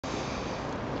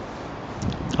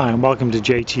Hi and welcome to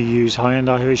JTU's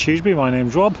Hyundai here at Shrewsbury. My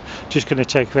name's Rob. Just going to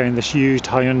take around this used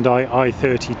Hyundai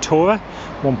i30 Tourer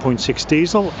 1.6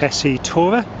 diesel SE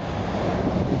Tourer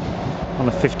on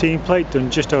a 15 plate, done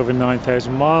just over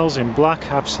 9,000 miles in black,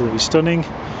 absolutely stunning.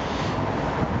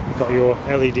 You've got your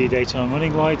LED daytime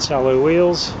running lights, alloy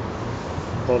wheels,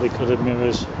 body coloured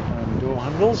mirrors and door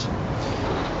handles.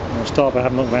 I'll start by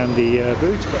having a look around the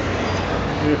boot.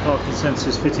 Got rear parking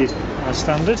sensors fitted as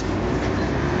standard.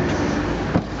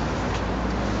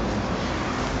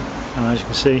 And as you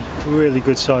can see, really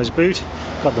good sized boot.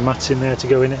 Got the mats in there to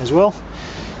go in it as well.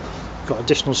 Got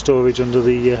additional storage under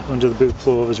the boot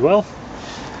floor as well.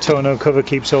 Tonneau cover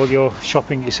keeps all your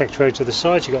shopping etc. out to the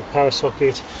side. You've got power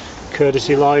socket,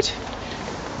 courtesy light.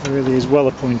 It really is well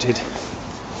appointed.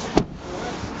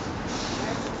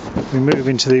 We move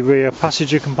into the rear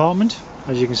passenger compartment.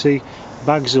 As you can see,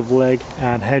 bags of leg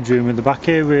and headroom in the back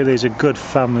here. Really is a good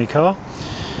family car.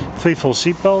 3 full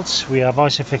seat belts. We have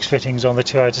Isofix fittings on the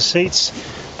 2 outer seats.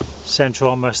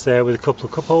 Central armrest there with a couple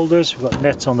of cup holders. We've got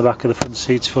nets on the back of the front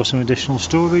seats for some additional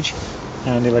storage,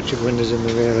 and electric windows in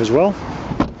the rear as well.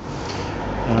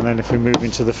 And then if we move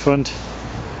into the front,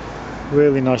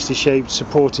 really nicely shaped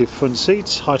supportive front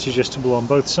seats, height adjustable on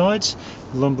both sides,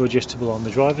 lumbar adjustable on the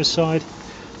driver's side.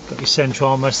 Got your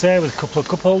central armrest there with a couple of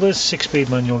cup holders, 6-speed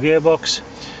manual gearbox,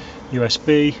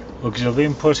 USB, auxiliary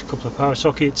input, a couple of power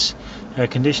sockets, air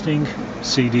conditioning,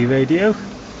 CD radio,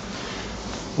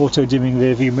 auto dimming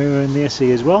rear view mirror in the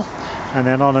SE as well. And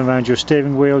then on and around your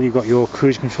steering wheel you've got your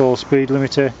cruise control, speed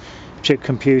limiter, chip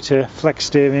computer, flex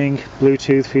steering,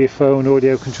 Bluetooth for your phone,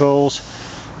 audio controls.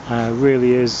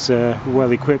 Really is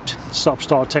well equipped. Stop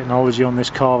start technology on this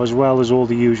car, as well as all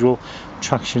the usual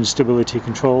traction stability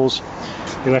controls,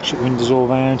 electric windows all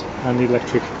round and the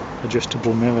electric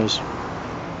adjustable mirrors.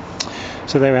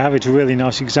 So there we have it, a really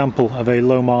nice example of a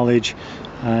low mileage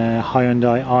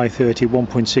Hyundai i30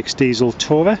 1.6 diesel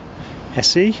Tourer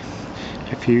SE.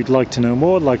 If you'd like to know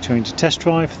more, like to arrange a test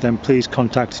drive, then please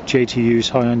contact JTU's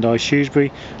Hyundai Shrewsbury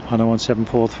on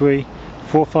 01743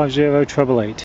 450 888.